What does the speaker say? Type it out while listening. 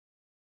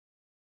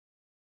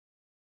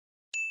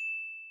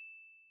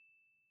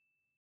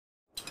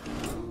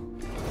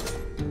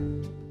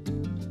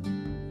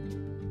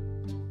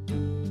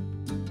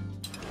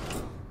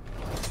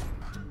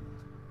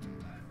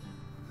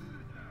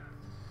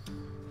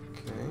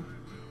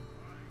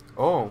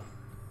Oh,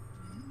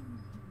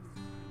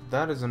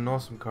 that is an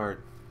awesome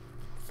card.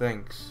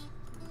 Thanks.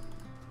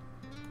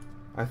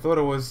 I thought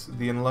I was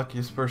the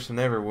unluckiest person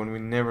ever when we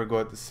never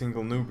got a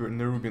single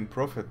Nerubian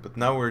Prophet, but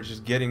now we're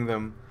just getting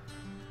them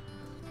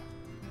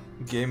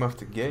game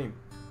after game.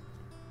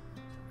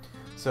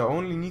 So I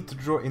only need to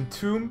draw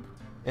Entomb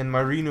and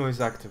Marino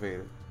is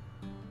activated.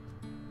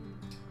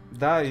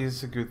 That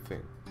is a good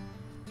thing.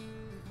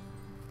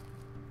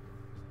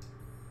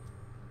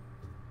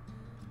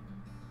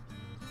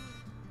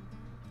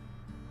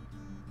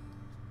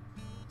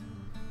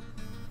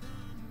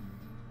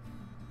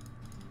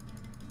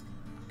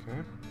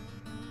 Okay.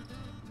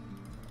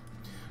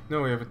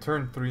 No, we have a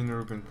turn 3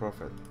 Nerubian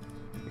Prophet.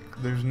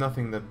 There's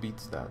nothing that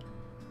beats that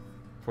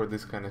for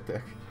this kind of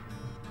deck.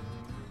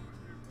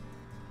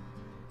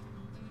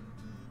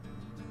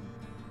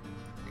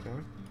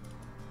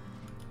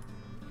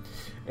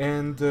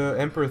 And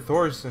Emperor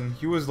Thorson,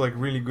 he was like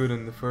really good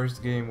in the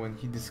first game when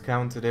he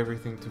discounted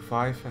everything to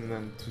 5 and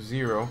then to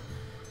 0.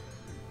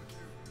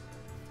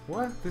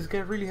 What? This guy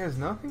really has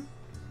nothing?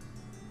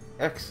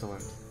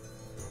 Excellent.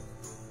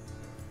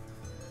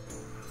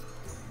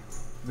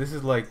 This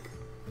is like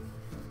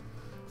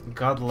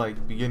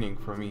godlike beginning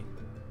for me.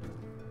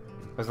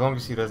 As long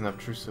as he doesn't have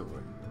True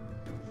Silver.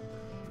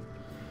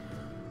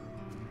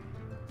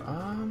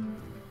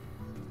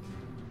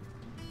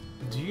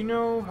 Do you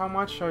know how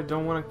much I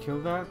don't want to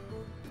kill that?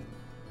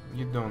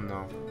 You don't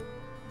know.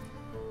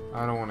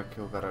 I don't want to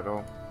kill that at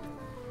all.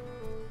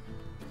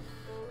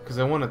 Because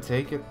I want to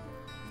take it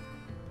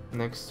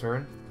next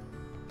turn.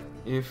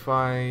 If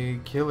I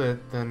kill it,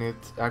 then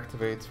it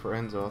activates for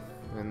Enzoth,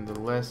 and the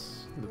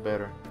less, the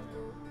better.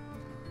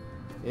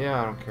 Yeah,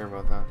 I don't care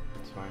about that.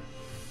 It's fine.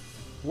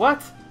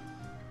 What?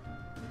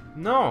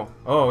 No!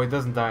 Oh, it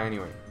doesn't die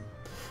anyway.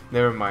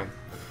 Never mind.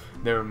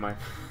 Never mind.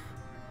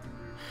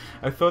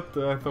 I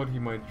thought he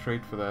might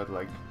trade for that,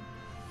 like,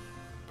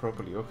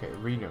 properly. Okay,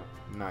 Reno.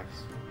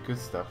 Nice. Good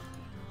stuff.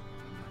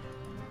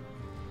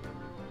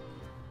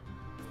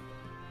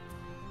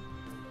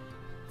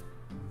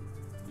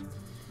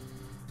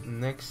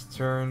 Next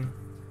turn,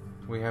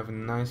 we have a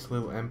nice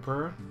little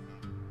Emperor.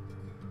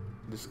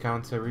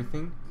 Discounts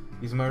everything.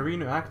 Is my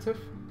Reno active?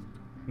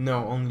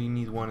 No, only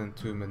need 1 and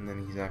 2 and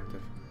then he's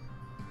active.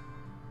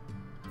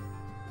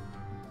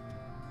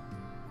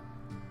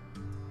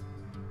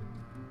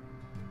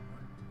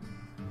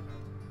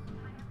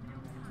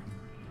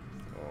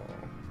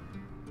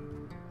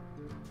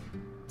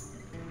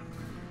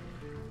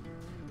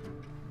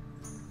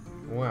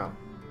 Well,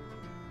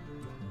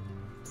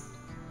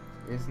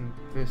 isn't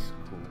this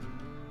cool?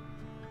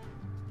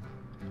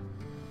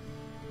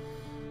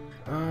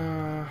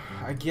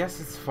 I guess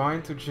it's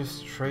fine to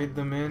just trade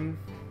them in.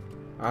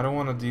 I don't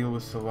want to deal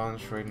with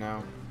Sylvanas right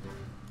now.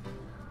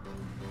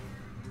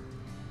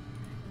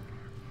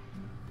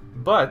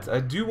 But I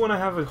do want to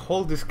have a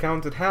whole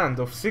discounted hand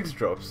of 6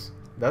 drops.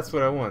 That's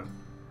what I want.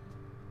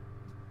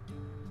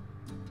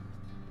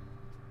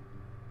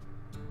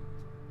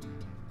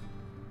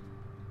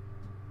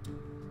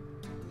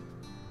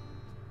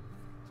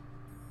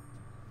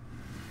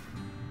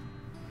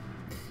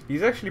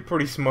 He's actually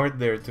pretty smart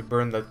there to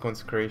burn that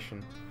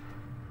consecration.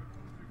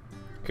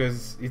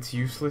 Because it's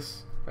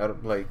useless.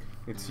 Like,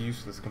 it's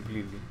useless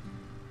completely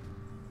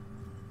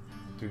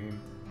to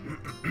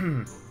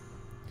him.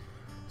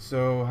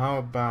 So how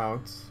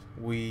about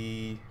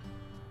we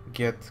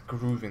get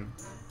grooving.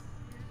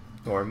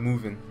 Or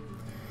moving.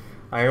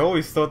 I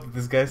always thought that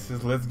this guy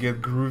says let's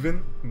get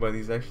grooving, but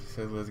he's actually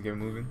says let's get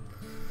moving.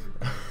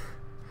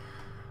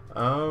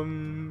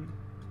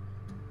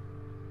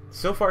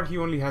 So far he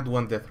only had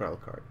 1 Death Rattle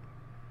card,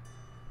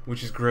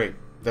 which is great.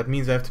 That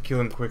means I have to kill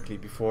him quickly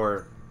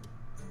before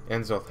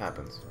Enzoth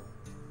happens.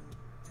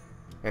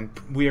 And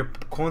we are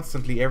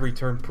constantly every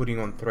turn putting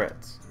on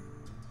threats.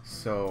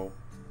 So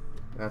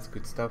that's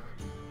good stuff.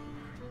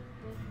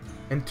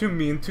 Entomb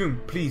me,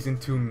 entomb, please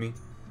entomb me.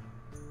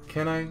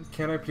 Can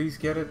I please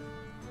get it?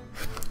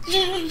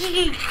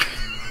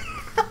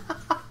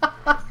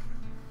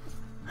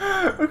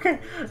 Okay,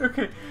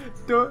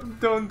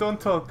 don't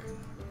talk.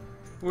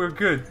 We're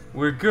good.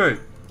 We're good.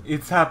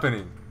 It's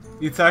happening.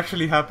 It's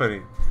actually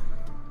happening.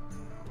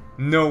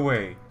 No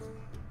way.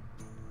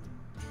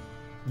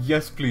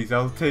 Yes, please.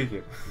 I'll take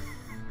it.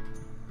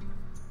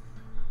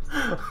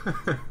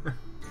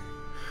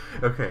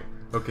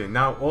 Okay.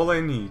 Now all I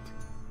need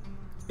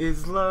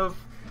is love.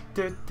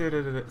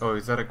 Oh,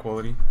 is that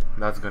equality?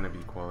 That's gonna be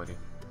equality.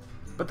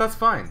 But that's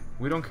fine.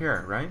 We don't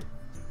care, right?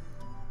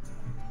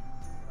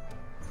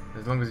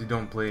 As long as you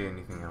don't play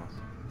anything else.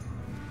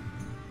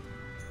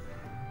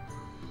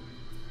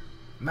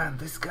 Man,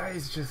 this guy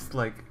is just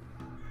like...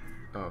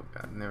 Oh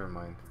god, never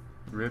mind.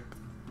 Rip.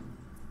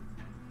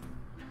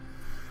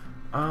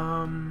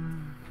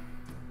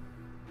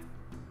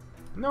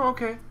 No,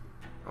 okay.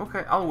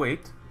 Okay, I'll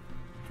wait.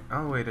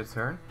 I'll wait a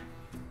turn.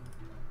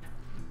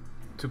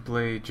 To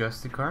play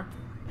Justicar.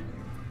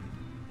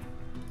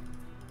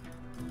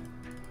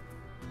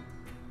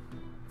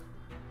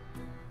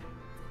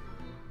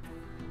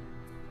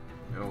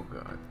 Oh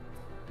god.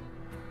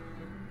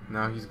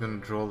 Now he's gonna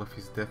draw all of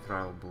his death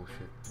rattle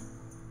bullshit.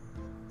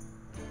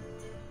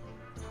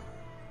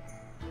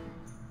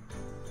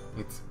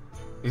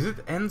 Is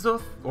it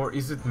Enzoth or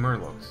is it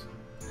Murlocs?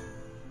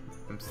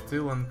 I'm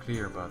still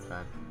unclear about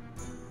that.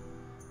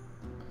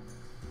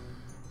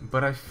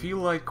 But I feel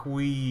like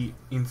we,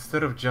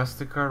 instead of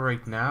Justicar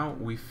right now,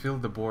 we fill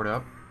the board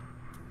up.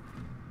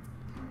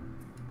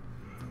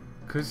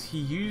 Because he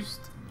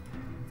used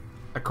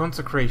a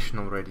Consecration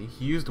already.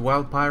 He used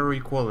Wild Pyro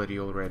Equality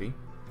already.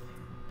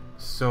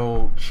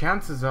 So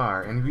chances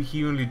are, and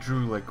he only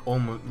drew like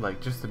almost,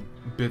 like just a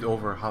bit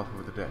over half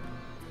of the deck.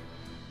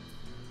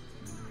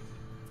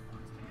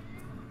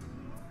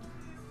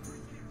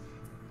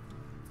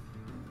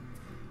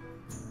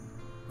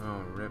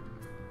 Oh, rip.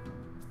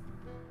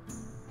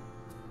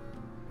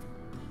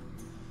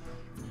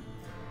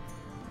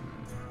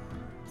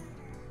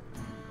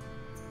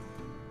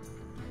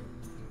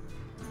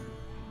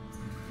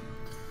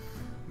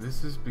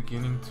 This is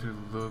beginning to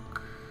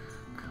look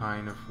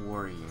kind of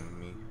worrying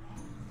me.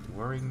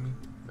 Worrying me?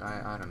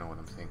 I don't know what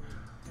I'm saying.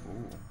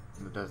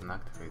 Ooh, it doesn't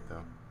activate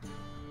though.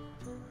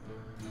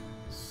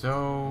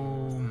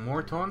 So,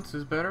 more taunts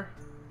is better?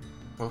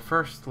 Well,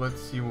 first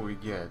let's see what we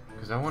get,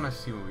 because I want to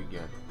see what we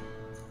get.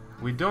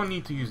 We don't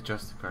need to use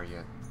Justicar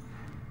yet.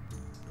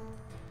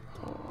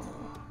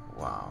 Oh,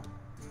 wow.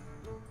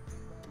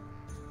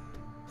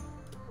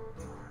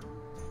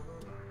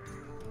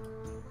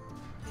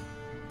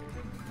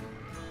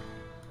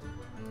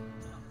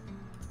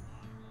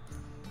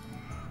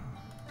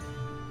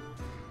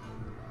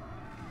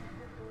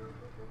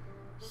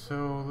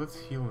 So let's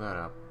heal that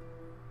up.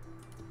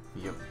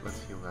 Yep,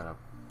 let's heal that up.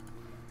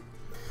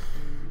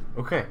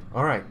 Okay,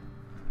 alright.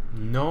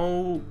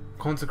 No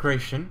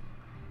Consecration,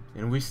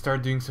 and we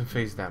start doing some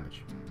phase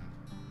damage.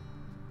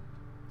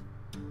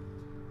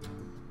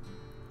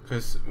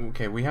 Because,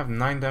 okay, we have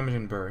 9 damage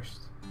in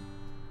burst.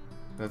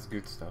 That's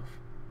good stuff.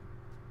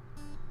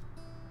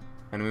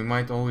 And we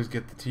might always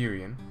get the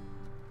Tyrion.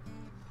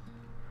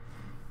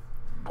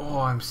 Oh,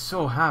 I'm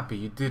so happy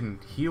you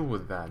didn't heal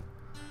with that.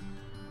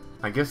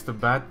 I guess the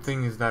bad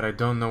thing is that I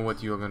don't know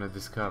what you're gonna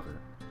discover.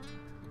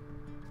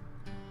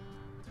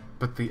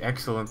 But the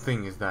excellent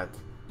thing is that,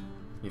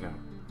 you know,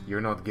 you're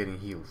not getting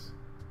heals.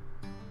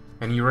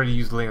 And you already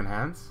used Lay on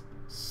Hands,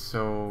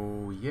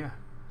 so yeah.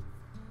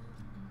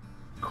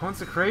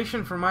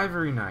 Consecration from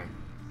Ivory Knight.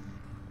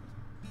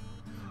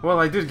 Well,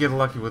 I did get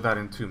lucky with that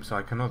Entomb, so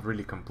I cannot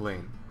really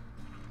complain.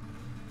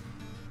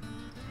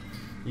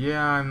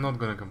 Yeah, I'm not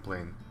gonna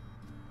complain.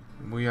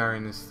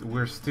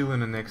 We're still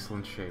in an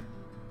excellent shape.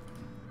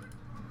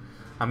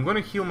 I'm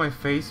gonna heal my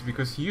face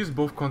because he used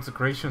both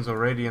Consecrations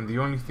already, and the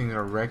only thing that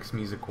wrecks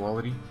me is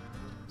Equality.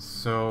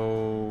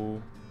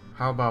 So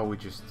how about we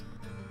just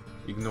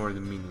ignore the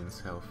minion's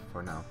health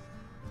for now.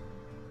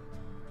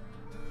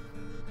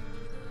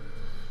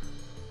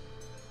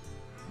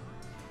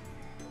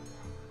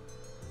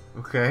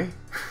 Okay.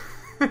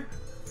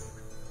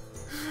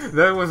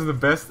 That was the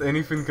best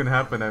anything can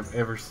happen I've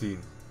ever seen.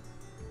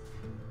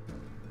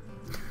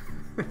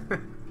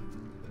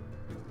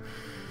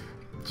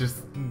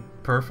 Just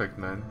perfect,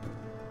 man.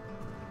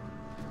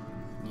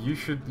 You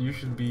should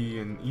be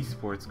an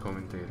esports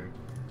commentator.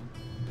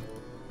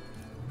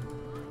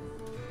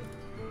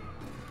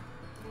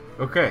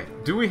 Okay,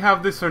 do we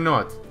have this or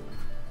not?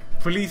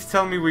 Please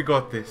tell me we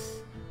got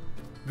this.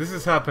 This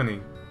is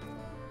happening.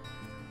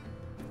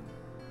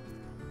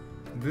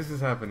 This is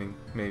happening,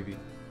 maybe.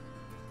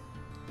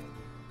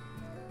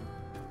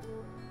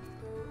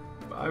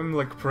 I'm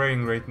like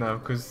praying right now,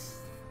 because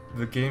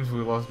the games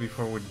we lost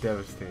before were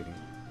devastating.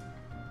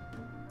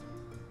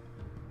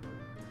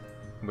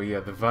 But yeah,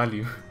 the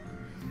value.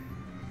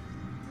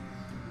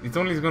 It's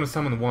only gonna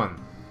summon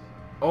one.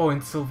 Oh,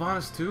 and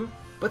Sylvanas too?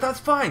 But that's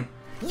fine!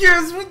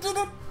 Yes, we did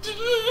it!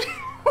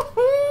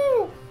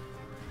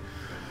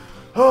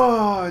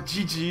 Oh,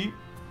 GG.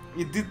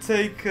 It did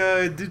take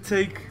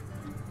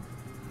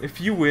a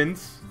few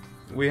wins.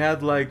 We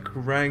had like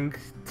rank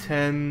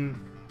 10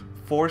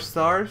 4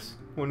 stars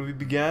when we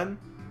began.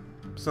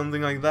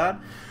 Something like that.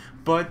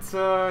 But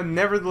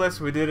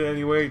nevertheless, we did it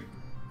anyway.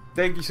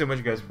 Thank you so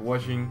much, guys, for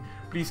watching.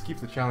 Please keep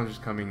the challenges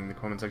coming in the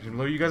comment section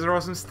below. You guys are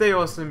awesome. Stay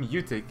awesome.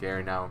 You take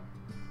care now.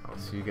 I'll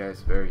see you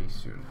guys very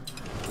soon.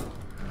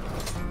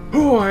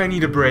 Oh, I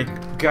need a break.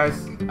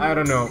 Guys, I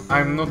don't know.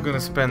 I'm not gonna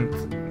spend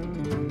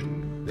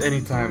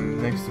any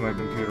time next to my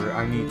computer.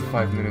 I need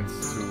 5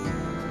 minutes to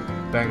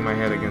bang my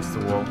head against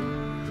the wall.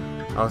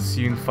 I'll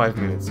see you in 5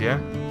 minutes, yeah?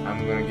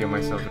 I'm gonna get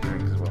myself a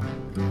drink as well.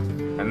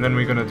 And then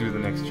we're gonna do the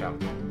next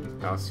challenge.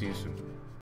 I'll see you soon.